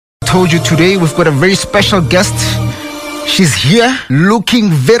told you today, we've got a very special guest. She's here looking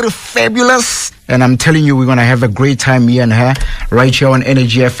very fabulous. And I'm telling you, we're going to have a great time, me and her, right here on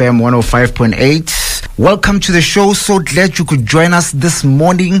Energy FM 105.8. Welcome to the show. So glad you could join us this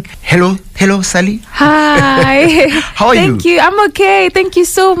morning. Hello, Sally. Hi. How are you? Thank you. I'm okay. Thank you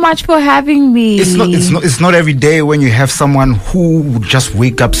so much for having me. It's not every day when you have someone who would just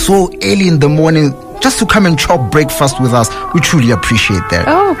wake up so early in the morning just to come and chop breakfast with us. We truly appreciate that.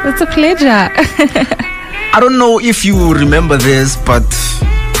 Oh, it's a pleasure. I don't know if you remember this, but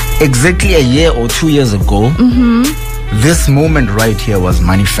exactly a year or 2 years ago, this moment right here was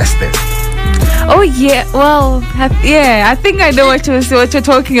manifested. Oh yeah, well, I think I know what you're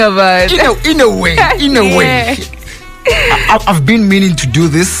talking about. In a way. I've been meaning to do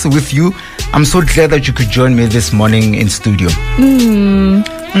this with you. I'm so glad that you could join me this morning in studio.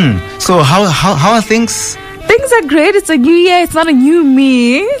 So how are things? Things are great. It's a new year. It's not a new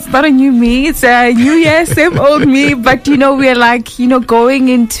me. It's a new year, same old me. But we're going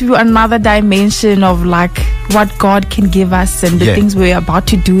into another dimension of what God can give us and the things we're about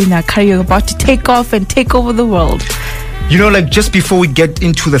to do in our career. We're about to take off and take over the world. Just before we get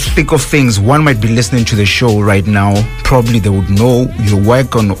into the thick of things, one might be listening to the show right now. Probably they would know your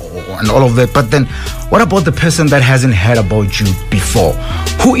work and all of that. But then, what about the person that hasn't heard about you before?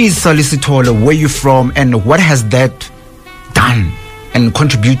 Who is Sally Sithole? Where are you from? And what has that done and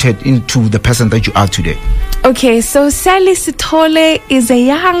contributed into the person that you are today? Okay, so Sally Sithole is a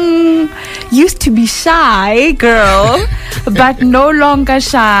young, used to be shy girl, but no longer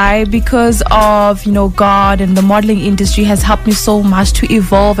shy because of, God, and the modeling industry has helped me so much to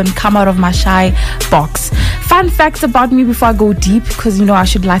evolve and come out of my shy box. Fun facts about me before I go deep, because, I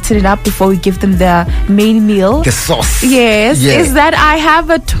should lighten it up before we give them the main meal. The sauce. Yes, is that I have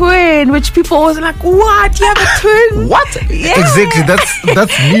a twin, which people always are like, what? You have a twin? What? Yeah. Exactly,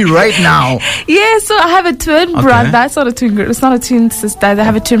 that's me right now. Yeah, so I have a twin brother. It's not a twin sister. I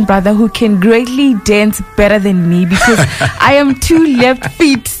have a twin brother who can greatly dance better than me because I am 2 left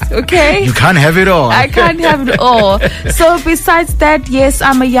feet. Okay, you can't have it all. I can't have it all. So besides that, yes,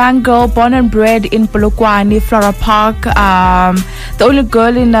 I'm a young girl born and bred in Polokwane, Flora Park. The only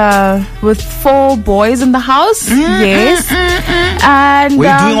girl with 4 boys in the house. Yes. And were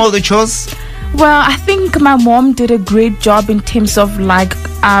you doing all the chores? Well, I think my mom did a great job in terms of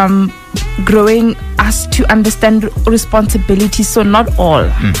growing us to understand responsibility. So not all.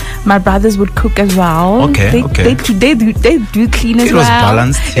 My brothers would cook as well. Okay. They do clean as well. It was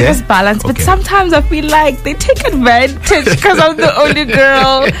balanced. It was balanced. Okay. But sometimes I feel like they take advantage because I'm the only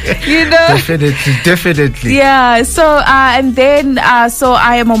girl. Definitely. Yeah. So and then so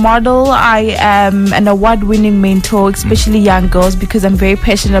I am a model. I am an award-winning mentor, especially young girls, because I'm very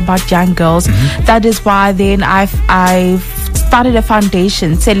passionate about young girls. That is why then I've started a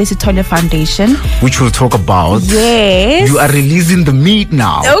foundation, Sally Sithole Foundation, which we'll talk about. Yes. You are releasing the meat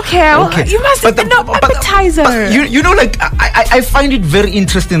now. Okay. You must have an appetizer. I find it very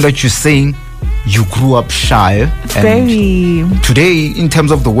interesting that you're saying you grew up shy. Very. Today, in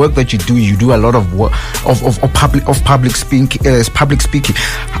terms of the work that you do a lot of work of public speaking.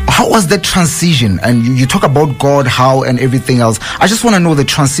 How was that transition? And you talk about God, how, and everything else. I just want to know the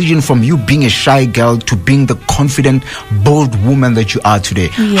transition from you being a shy girl to being the confident, bold woman that you are today.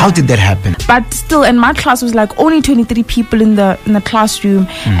 Yeah. How did that happen? But still, in my class was only 23 people in the classroom,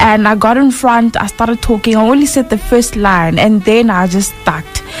 and I got in front. I started talking. I only said the first line, and then I just stuck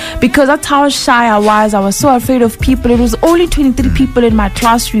because that's how shy I was. I was so afraid of people. It was only 23 people in my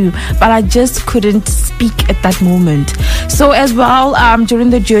classroom, but I just couldn't speak at that moment. So as well, during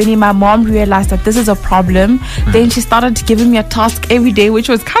the journey, my mom realized that this is a problem. Then she started giving me a task every day, which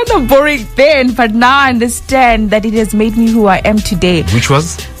was kind of boring then, but now I understand that it has made me who I am today. Which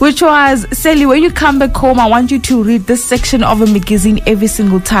was, Sally, when you come back home, I want you to read this section of a magazine every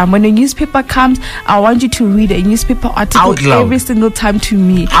single time. When a newspaper comes, I want you to read a newspaper article every single time to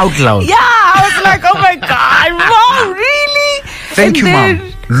me. Out loud. Yeah, I was like, oh my God, Mom, really? Thank you,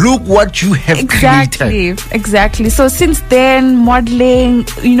 Mom. Look what you have created. Exactly. So since then, modeling,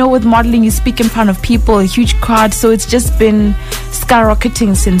 with modeling, you speak in front of people, a huge crowd. So it's just been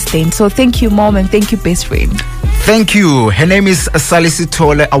skyrocketing since then. So thank you, Mom, and thank you, best friend. Thank you. Her name is Sally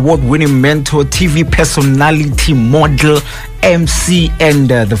Sithole, award-winning mentor, TV personality, model, MC, and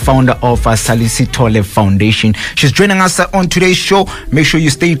the founder of Sally Sithole Foundation. She's joining us on today's show. Make sure you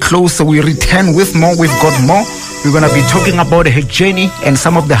stay close. We return with more. We've got more. We're going to be talking about her journey and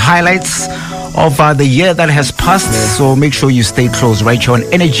some of the highlights of the year that has passed. So make sure you stay close right here on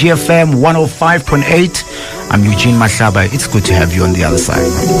Energy FM 105.8. I'm Eugene Mahlaba. It's good to have you on the other side.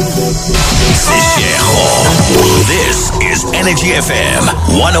 This is Energy FM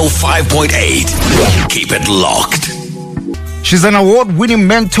 105.8. Keep it locked. She's an award-winning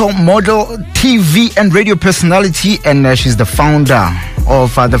mentor, model, TV and radio personality, and she's the founder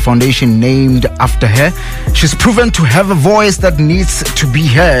of the foundation named after her. She's proven to have a voice that needs to be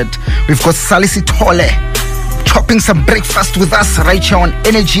heard. We've got Salisi Tole chopping some breakfast with us right here on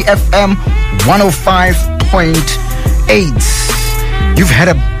Energy FM 105.8. You've had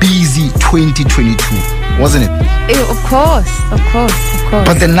a busy 2022, wasn't it? Of course.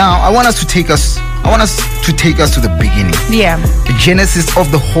 But then now I want us to take us to the beginning. Yeah. The genesis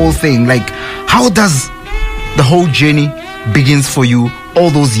of the whole thing. Like, how does the whole journey begins for you all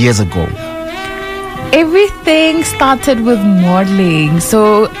those years ago? Everything started with modeling.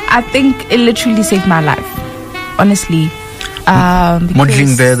 So I think it literally saved my life, honestly.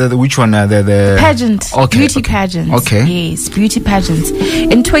 Modeling the which one? The pageant. Okay, beauty pageants. Okay. Yes, beauty pageants.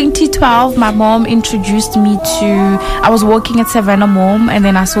 In 2012, my mom introduced me to. I was working at Savannah Mall, and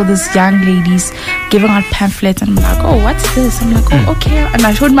then I saw these young ladies giving out pamphlets, and I'm like, oh, what's this? I'm like, oh, okay. And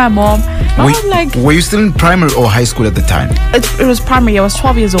I showed my mom. Were you still in primary or high school at the time? It was primary. I was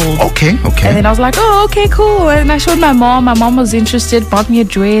 12 years old. Okay. And then I was like, oh, okay, cool. And I showed my mom. My mom was interested, bought me a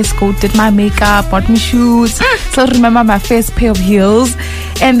dress, did my makeup, bought me shoes. Still remember my first pair of heels.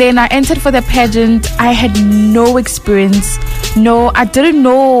 And then I entered for the pageant. I had no experience. I didn't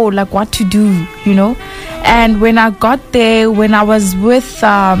know like what to do, And when I got there, when I was with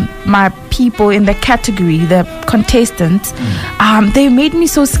my people in the category, the contestants, they made me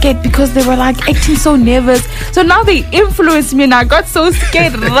so scared because they were like acting so nervous. So now they influenced me, and I got so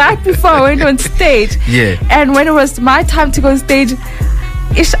scared right before I went on stage. Yeah. And when it was my time to go on stage,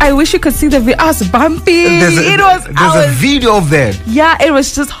 I wish you could see the video. I was bumping. There's a video of that. Yeah, it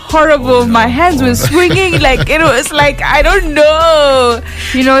was just horrible. My hands were swinging. It was like, I don't know.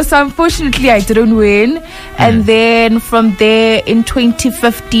 So unfortunately I didn't win. And then from there in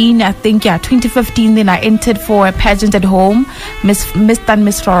 2015, 2015, then I entered for a pageant at home, Miss and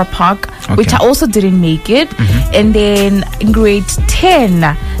Miss Flora Park, which I also didn't make it. And then in grade 10,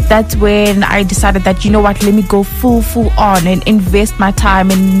 that's when I decided that, let me go full on and invest my time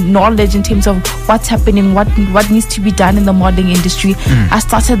and knowledge in terms of what's happening, what needs to be done in the modeling industry. I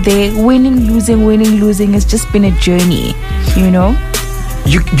started there, winning, losing. It's just been a journey,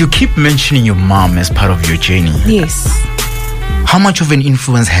 You keep mentioning your mom as part of your journey. Yes. How much of an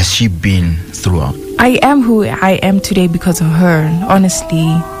influence has she been throughout? I am who I am today because of her,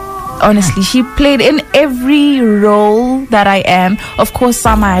 honestly. She played in every role that I am. Of course,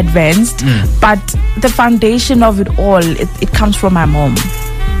 some are advanced, but the foundation of it all, it comes from my mom.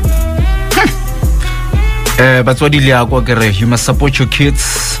 But what you must support your kids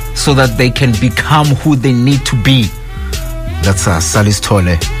so that they can become who they need to be. That's Salis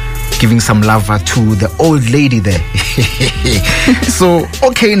Tole giving some love to the old lady there. So,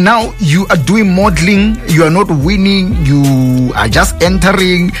 okay, now you are doing modeling. You are not winning. You are just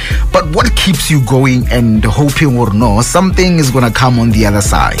entering. But what keeps you going and hoping or no, something is going to come on the other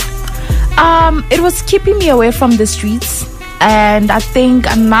side? It was keeping me away from the streets. And I think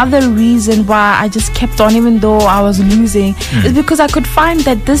another reason why I just kept on, even though I was losing, is because I could find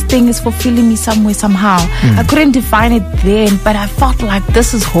that this thing is fulfilling me some way, somehow. I couldn't define it then, but I felt like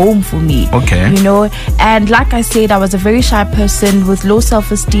this is home for me. Okay. And like I said, I was a very shy person with low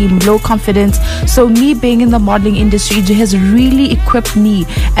self-esteem, low confidence. So me being in the modeling industry has really equipped me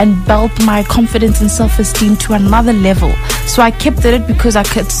and built my confidence and self-esteem to another level. So I kept at it because I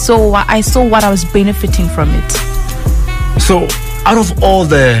saw what I was benefiting from it. So, out of all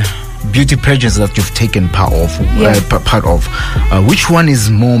the beauty pageants that you've taken part of, which one is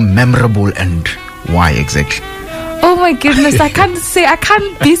more memorable and why exactly? Oh my goodness, I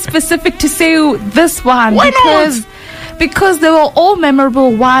can't be specific to say this one. Why not? Because they were all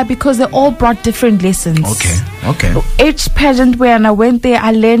memorable. Why? Because they all brought different lessons. Okay. Each pageant when I went there,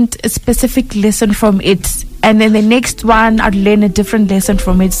 I learned a specific lesson from it. And then the next one, I'd learn a different lesson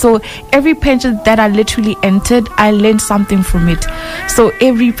from it. So every pageant that I literally entered, I learned something from it. So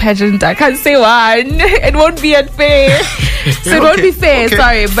every pageant, I can't say one. It won't be unfair. So it won't be fair,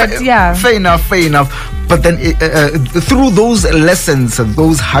 sorry. But yeah. Fair enough. But then through those lessons,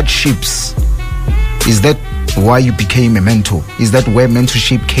 those hardships, is that why you became a mentor? Is that where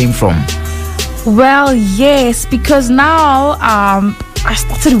mentorship came from? Well, yes, because now I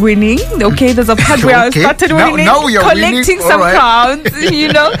started winning. Okay, there's a part where Okay. I started Now- winning, now you're collecting winning. some All right. crowns,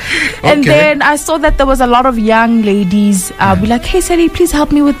 you know. And Okay. then I saw that there was a lot of young ladies be like, "Hey Sally, please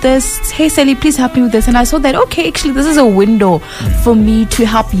help me with this. Hey Sally, please help me with this." And I saw that, okay, actually this is a window for me to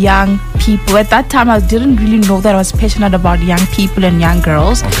help young people. At that time I didn't really know that I was passionate about young people and young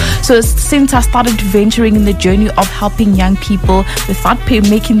girls. So since I started venturing in the journey of helping young people without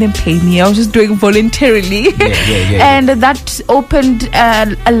making them pay me, I was just doing voluntarily. Yeah. And that opened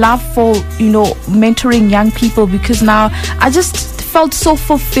a love for, you know, mentoring young people, because now I just felt so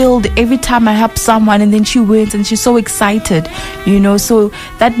fulfilled every time I help someone and then she wins and she's so excited, you know. So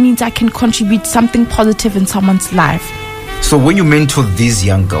that means I can contribute something positive in someone's life. So when you mentor these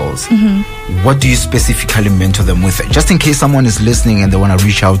young girls, what do you specifically mentor them with? Just in case someone is listening and they want to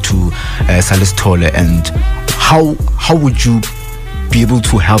reach out to Sally Sithole, and how would you be able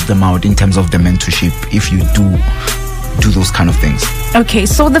to help them out in terms of the mentorship if you do those kind of things? Okay,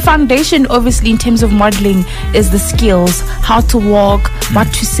 so the foundation obviously in terms of modeling is the skills, how to walk,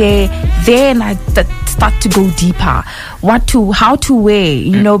 what to say. Then I start to go deeper, how to wear,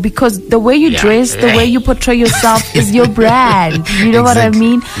 you know, because the way you dress, the way you portray yourself is your brand. You know what I Exactly.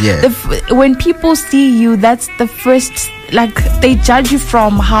 mean? Yeah. When people see you, that's the first, like, they judge you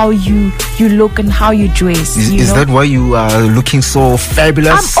from how you look and how you dress. Is know? that why you are looking so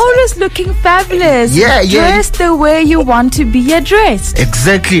fabulous? I'm always looking fabulous. Yeah. Dress the way you want to be addressed.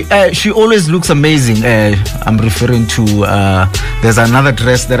 Exactly. She always looks amazing. I'm referring to there's another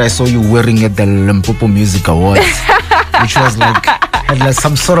dress that I saw you wearing at the Limpopo Music Awards, which was like had like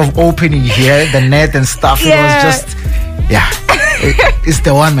some sort of opening here, the net and stuff. Yeah. It was just it's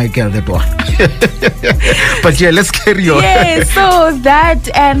the one, my girl, that one. But yeah, let's carry on. Yeah, so that,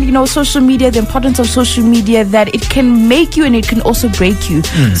 and you know, social media, the importance of social media, that it can make you and it can also break you.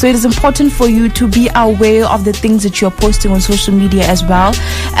 So it is important for you to be aware of the things that you're posting on social media as well,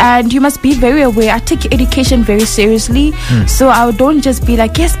 and you must be very aware. I take education very seriously, so I don't just be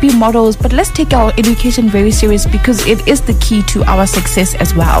like, yes, be models, but let's take our education very serious, because it is the key to our success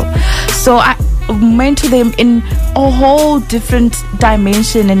as well. So I mentor them in a whole different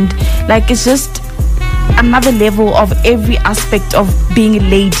dimension, and like, it's just another level of every aspect of being a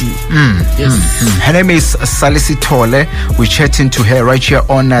lady. Her name is Sally Sithole. We're chatting to her right here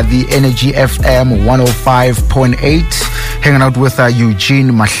on the Energy FM 105.8, hanging out with Eugene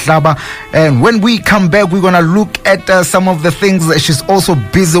Mahlaba. And when we come back, we're going to look at some of the things that she's also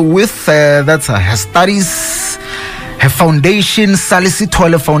busy with. That's her studies, her foundation, Sally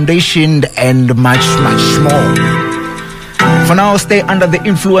Sithole Foundation, and much, much more. For now, stay under the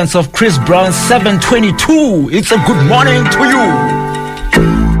influence of Chris Brown, 722. It's a good morning to you.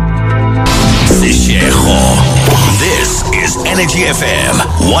 This is Energy FM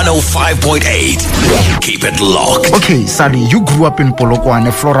 105.8. Keep it locked. Okay, Sally, you grew up in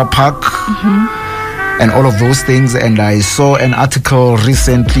Polokwane, Flora Park, and all of those things. And I saw an article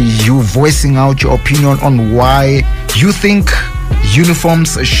recently, you voicing out your opinion on why you think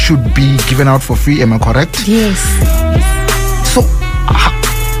uniforms should be given out for free. Am I correct? Yes. So,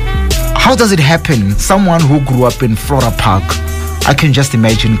 how does it happen? Someone who grew up in Flora Park, I can just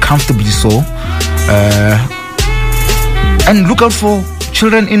imagine, comfortably so, and look out for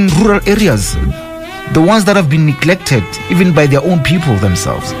children in rural areas, the ones that have been neglected even by their own people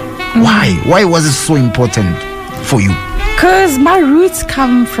themselves. Why? Why was it so important for you? Because my roots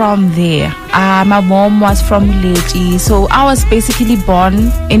come from there. My mom was from Muleji, so I was basically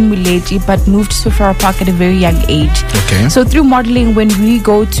born in Muleji but moved to Flora Park at a very young age. Okay. So through modeling, when we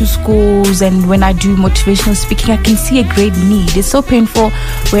go to schools and when I do motivational speaking, I can see a great need. It's so painful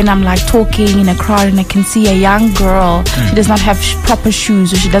when I'm like talking in a crowd and I can see a young girl, she does not have proper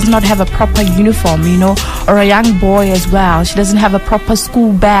shoes, or she does not have a proper uniform, you know, or a young boy as well, she doesn't have a proper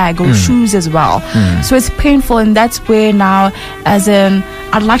school bag or shoes as well. So it's painful, and that's where now, as an,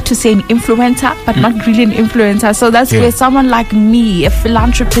 I'd like to say an influencer, but not really an influencer. So that's where someone like me, a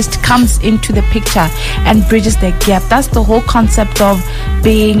philanthropist, comes into the picture and bridges the gap. That's the whole concept of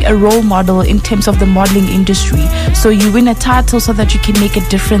being a role model in terms of the modeling industry. So you win a title so that you can make a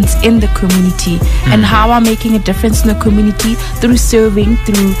difference in the community. And how I'm making a difference in the community? Through serving,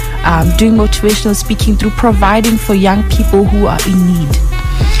 through doing motivational speaking, through providing for young people who are in need.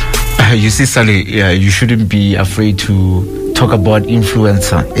 You see, Sally, you shouldn't be afraid to talk about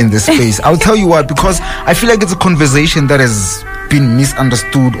influencer in this space. I'll tell you why, because I feel like it's a conversation that has been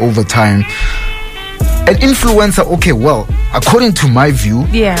misunderstood over time. An influencer, okay, well, according to my view,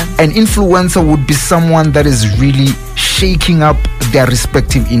 an influencer would be someone that is really shaking up their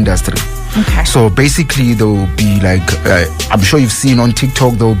respective industry. Okay. So basically, there will be like, I'm sure you've seen on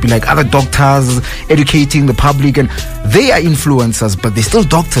TikTok, there will be like other doctors educating the public, and they are influencers, but they're still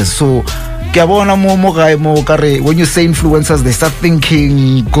doctors. So when you say influencers, they start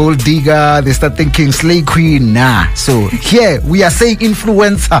thinking gold digger, they start thinking slay queen. Nah. So here we are saying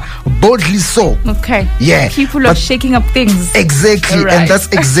influencer, boldly so. Okay. Yeah. People are shaking up things. Exactly. Right. And that's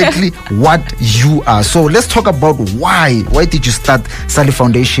exactly what you are. So let's talk about why. Why did you start Sally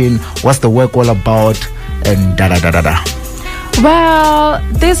Foundation? What's the work all about? And da. Well,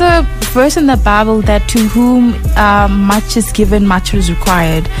 there's a verse in the Bible that to whom much is given, much is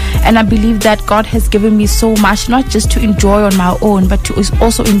required. And I believe that God has given me so much, not just to enjoy on my own, but to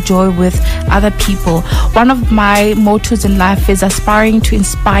also enjoy with other people. One of my mottos in life is aspiring to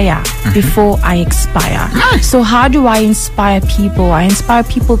inspire before I expire. So how do I inspire people? I inspire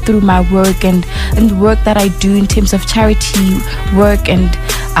people through my work and the work that I do in terms of charity work, and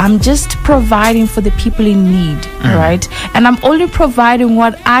I'm just providing for the people in need, right? And I'm only providing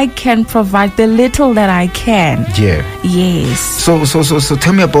what I can provide, the little that I can. Yeah. Yes. So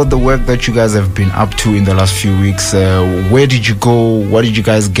tell me about the work that you guys have been up to in the last few weeks. Where did you go? What did you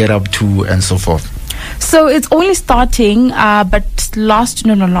guys get up to, and so forth? So it's only starting, but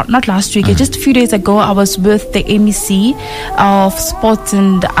not last week. Just a few days ago, I was with the MEC of Sports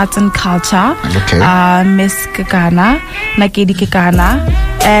and Arts and Culture, Miss Kekana, Nakedi Kekana,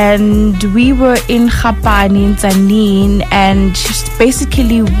 and we were in Khapani, in Tzaneen, and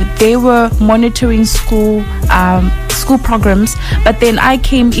basically they were monitoring school programs. But then I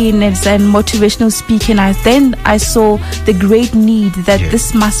came in as a motivational speaker, and I saw the great need that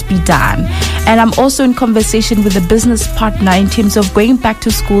this must be done. And I'm also in conversation with a business partner in terms of going back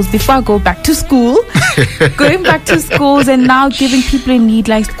to schools. Before I go back to school, going back to schools and now giving people in need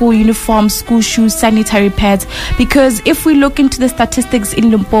like school uniforms, school shoes, sanitary pads. Because if we look into the statistics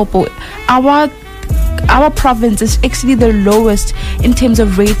in Limpopo, our province is actually the lowest in terms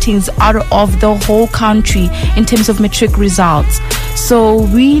of ratings out of the whole country in terms of matric results. So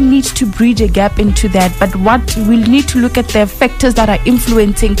we need to bridge a gap into that. But what we'll need to look at the factors that are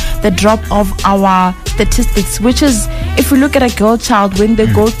influencing the drop of our statistics, which is if we look at a girl child when they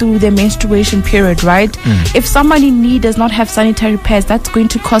go through their menstruation period, right? If someone in need does not have sanitary pads, that's going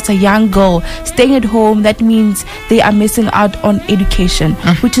to cause a young girl staying at home. That means they are missing out on education,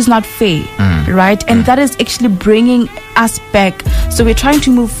 which is not fair, right? And that is actually bringing us back. So we're trying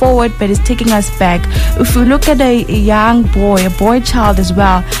to move forward, but it's taking us back. If we look at a young boy, a boy child as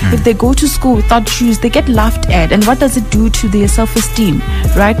well, if they go to school without shoes, they get laughed at. And what does it do to their self-esteem,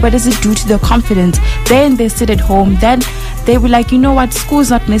 right? What does it do to their confidence? Then they sit at home. Then they were like, you know what, school is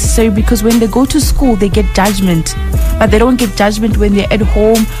not necessary, because when they go to school, they get judgment. But they don't get judgment when they're at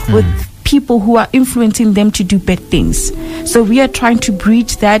home with people who are influencing them to do bad things. So we are trying to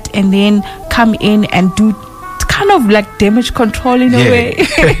breach that and then come in and do kind of like damage control in a way.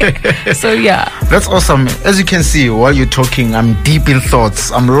 So that's awesome. As you can see, while you're talking, I'm deep in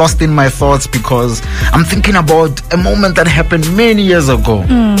thoughts. I'm lost in my thoughts because I'm thinking about a moment that happened many years ago.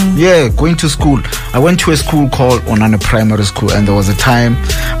 Going to school. I went to a school called Onana Primary School, and there was a time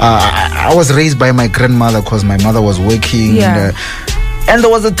I was raised by my grandmother because my mother was working, and there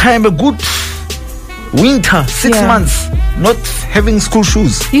was a time, a good winter, 6 months, not having school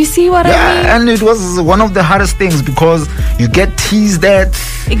shoes. You see what I mean? And it was one of the hardest things because you get teased at.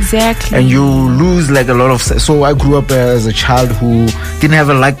 Exactly. And you lose like a lot of. So I grew up as a child who didn't have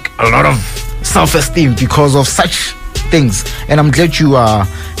a lot of self-esteem because of such things. And I'm glad you are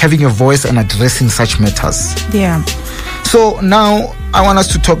having a voice and addressing such matters. Yeah. So now I want us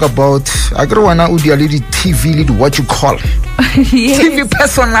to talk about TV lead, what you call TV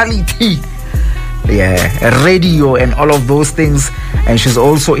personality. Radio and all of those things. And she's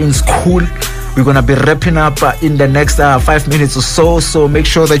also in school. We're gonna be wrapping up in the next 5 minutes or so. So make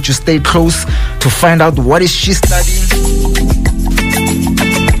sure that you stay close to find out what is she studying.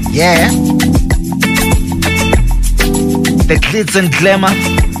 The glitz and glamour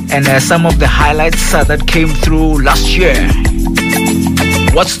and some of the highlights that came through last year.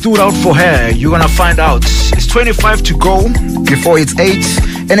 What stood out for her, you're gonna find out. It's 25 to go before it's 8.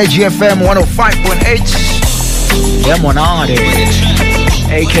 Energy FM 105.8. Yeah, Monade,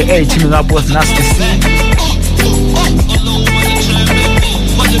 aka teaming up with Nasty C.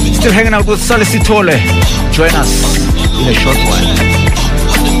 Still hanging out with Sally Sitole. Join us in a short while.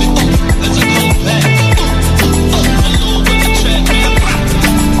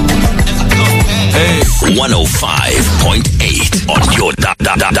 Hey, 105.8 on your dial.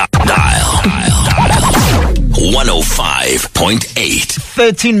 105. 105.8.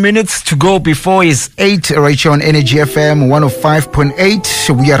 13 minutes to go before it's 8 right here on Energy FM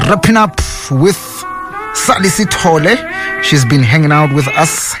 105.8. We are wrapping up with Salisi Tole. She's been hanging out with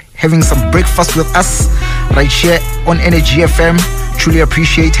us, having some breakfast with us right here on Energy FM. Truly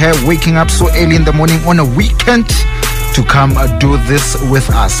appreciate her waking up so early in the morning on a weekend to come do this with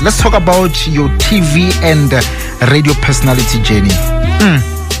us. Let's talk about your TV and radio personality journey.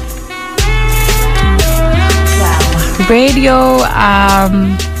 Radio,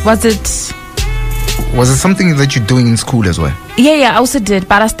 was it something that you're doing in school as well? Yeah, I also did,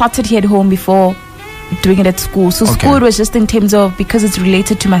 but I started here at home before doing it at school. So school was just in terms of, because it's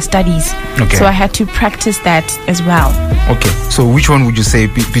related to my studies. Okay. So I had to practice that as well. Okay. So which one would you say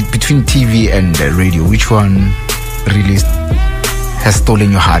between TV and radio? Which one really has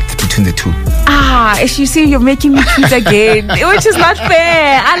stolen your heart between the two? As you see, you're making me choose again, which is not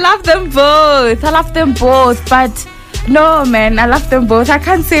fair. I love them both. But no, man, I love them both. I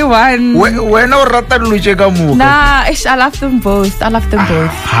can't say one. Nah, I love them both.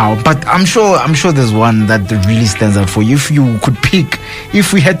 How? But I'm sure there's one that really stands out for you. If you could pick,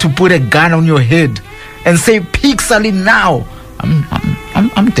 if we had to put a gun on your head and say, pick Salim now,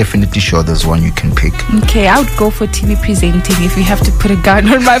 I'm definitely sure there's one you can pick. Okay, I would go for TV presenting. If you have to put a gun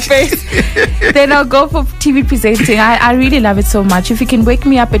on my face, then I'll go for TV presenting. I really love it so much. If you can wake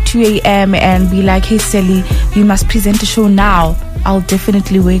me up at 2 a.m. and be like, hey Sally, you must present a show now, I'll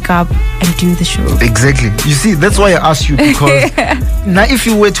definitely wake up and do the show. Exactly. You see, that's why I asked you, because now if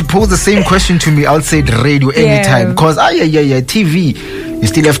you were to pose the same question to me, I'll say radio anytime. Because TV, you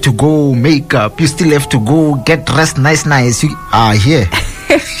still have to go makeup, you still have to go get dressed nice. You are here.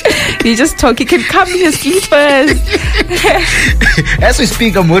 You just talk. You can come in your sleepers. As we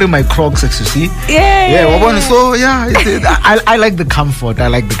speak, I'm wearing my Crocs, you see. Yeah. So I like the comfort. All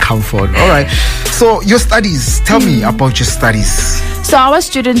right. So your studies. Tell me about your studies. So I was a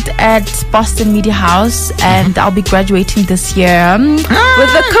student at Boston Media House, and I'll be graduating this year with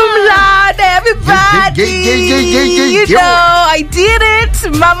the cum laude. Everybody, you know, I did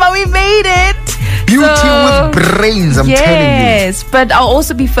it, Mama. We made it. Beauty with brains, I'm telling you. Yes, but I'll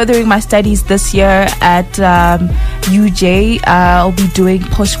also be furthering my studies this year at UJ. I'll be doing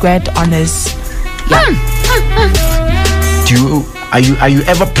postgrad honors. Yeah. Are you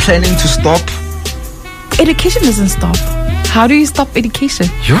ever planning to stop? Education doesn't stop. How do you stop education?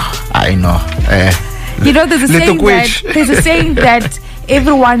 Yeah, I know. You know, there's a saying that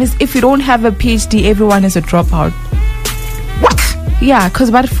everyone is, if you don't have a PhD, everyone is a dropout. What? Yeah, because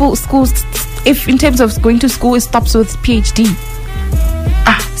what full schools, if in terms of going to school, it stops with PhD.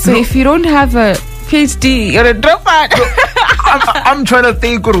 So if you don't have a PhD, you're a dropout. I'm trying to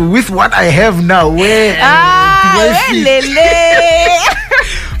think with what I have now. Where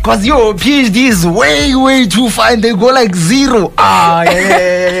because your PhD is way too far, and they go like zero.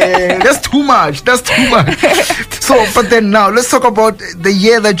 That's too much. So, but then now let's talk about the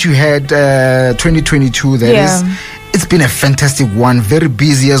year that you had, 2022. It's been a fantastic one, very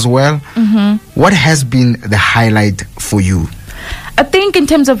busy as well. What has been the highlight for you? I think in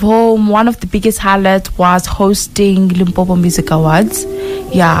terms of home, one of the biggest highlights was hosting Limpopo Music Awards.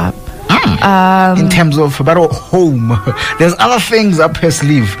 Yeah. In terms of about home, there's other things up her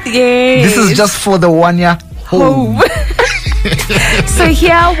sleeve. Yeah. This is just for the 1 year home. So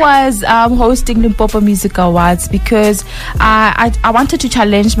here was hosting Limpopo Music Awards because I wanted to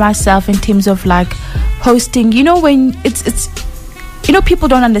challenge myself in terms of like hosting. You know, when it's you know, people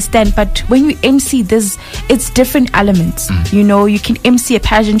don't understand, but when you MC this, it's different elements. You know, you can MC a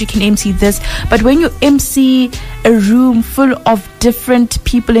pageant, you can MC this, but when you MC a room full of different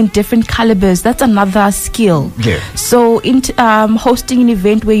people in different calibers, that's another skill. Yeah. So in hosting an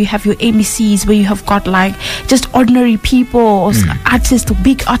event where you have your ABCs, where you have got like just ordinary people or artists, or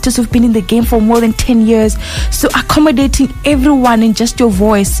big artists who've been in the game for more than 10 years, so accommodating everyone in just your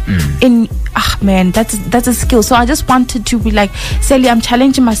voice, that's a skill. So I just wanted to be like, Sally, I'm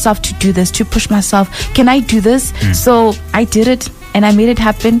challenging myself to do this, to push myself. Can I do this? So I did it, and I made it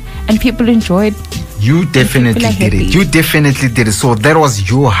happen, and people enjoyed. You definitely did it. You definitely did it. So that was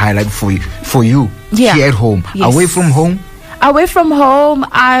your highlight for you here at home. Yes. Away from home,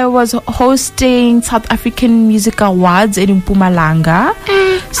 I was hosting South African Music Awards in Mpumalanga.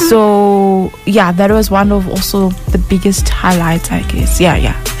 So yeah, that was one of also the biggest highlights, I guess.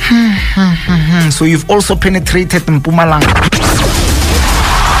 Yeah. So you've also penetrated Mpumalanga.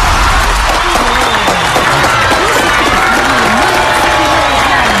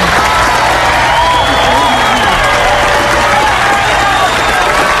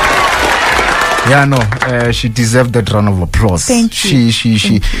 Yeah, no, she deserved that round of applause. Thank you.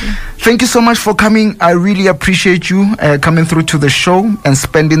 Thank you so much for coming. I really appreciate you coming through to the show and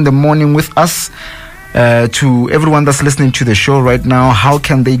spending the morning with us. To everyone that's listening to the show right now, how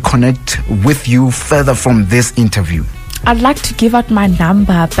can they connect with you further from this interview? I'd like to give out my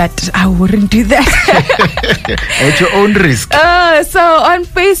number, but I wouldn't do that. At your own risk. So on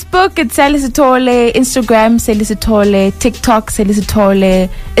Facebook, it's Sally Sithole. Instagram, Sally Sithole. TikTok, Sally Sithole.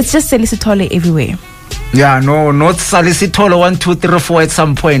 It's just Sally Sithole everywhere. Yeah, no, not Sally Sithole 1, 2, 3, 4 at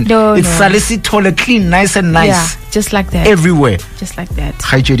some point. No, it's Sally Sithole, clean, nice and nice. Yeah, just like that. Everywhere. Just like that.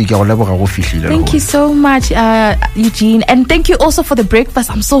 Thank you so much, Eugene. And thank you also for the breakfast.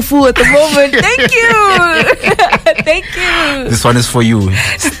 I'm so full at the moment. Thank you. Thank you. This one is for you.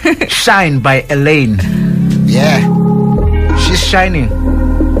 Shine by Elaine. Yeah. She's shining.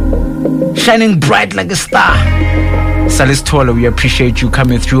 Shining bright like a star. Sally Sithole, we appreciate you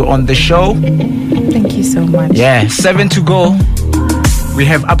coming through on the show. Thank you so much. Yeah, 7 to go. We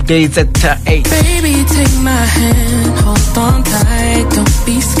have updates at 8. Baby, take my hand, hold on tight. Don't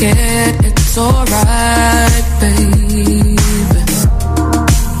be scared, it's alright, baby.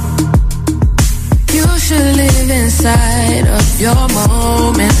 You should live inside of your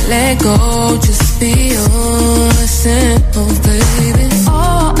moment. Let go, just be yourself, baby.